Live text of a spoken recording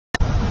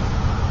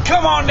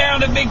Come on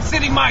down to Big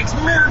City Mike's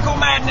Miracle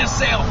Madness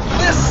sale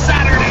this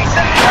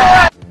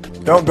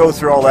Saturday. Don't go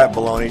through all that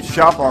baloney.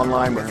 Shop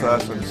online with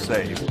us and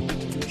save.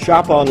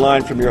 Shop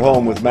online from your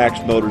home with Max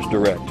Motors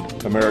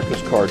Direct,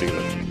 America's car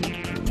dealer.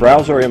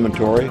 Browse our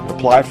inventory,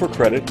 apply for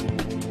credit,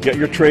 get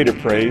your trade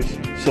appraised,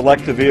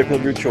 select the vehicle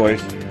of your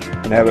choice,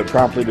 and have it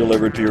promptly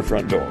delivered to your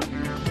front door.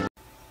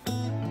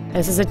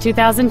 This is a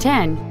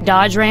 2010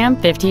 Dodge Ram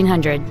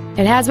 1500.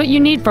 It has what you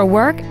need for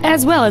work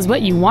as well as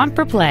what you want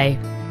for play.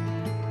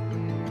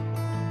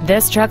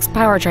 This truck's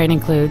powertrain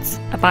includes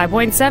a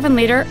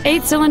 5.7-liter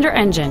 8-cylinder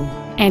engine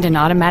and an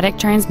automatic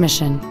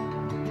transmission.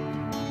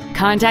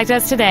 Contact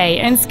us today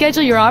and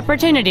schedule your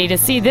opportunity to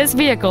see this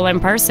vehicle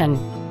in person.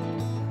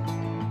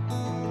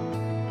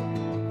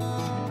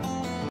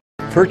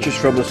 Purchase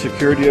from the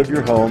security of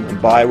your home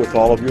and buy with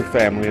all of your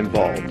family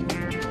involved.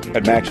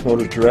 At Max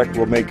Motors Direct,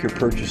 we'll make your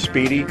purchase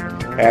speedy,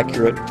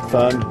 accurate,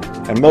 fun,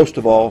 and most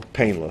of all,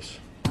 painless.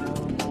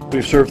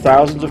 We've served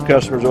thousands of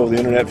customers over the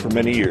internet for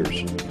many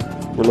years.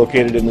 We're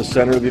located in the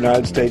center of the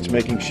United States,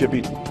 making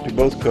shipping to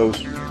both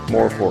coasts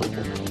more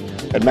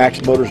affordable. At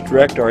Max Motors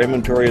Direct, our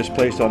inventory is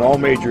placed on all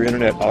major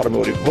internet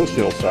automotive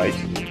wholesale sites.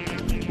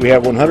 We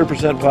have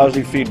 100%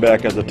 positive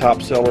feedback as a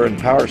top seller and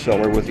power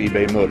seller with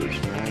eBay Motors.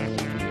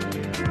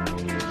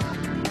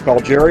 Call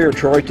Jerry or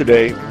Troy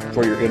today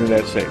for your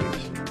internet savings.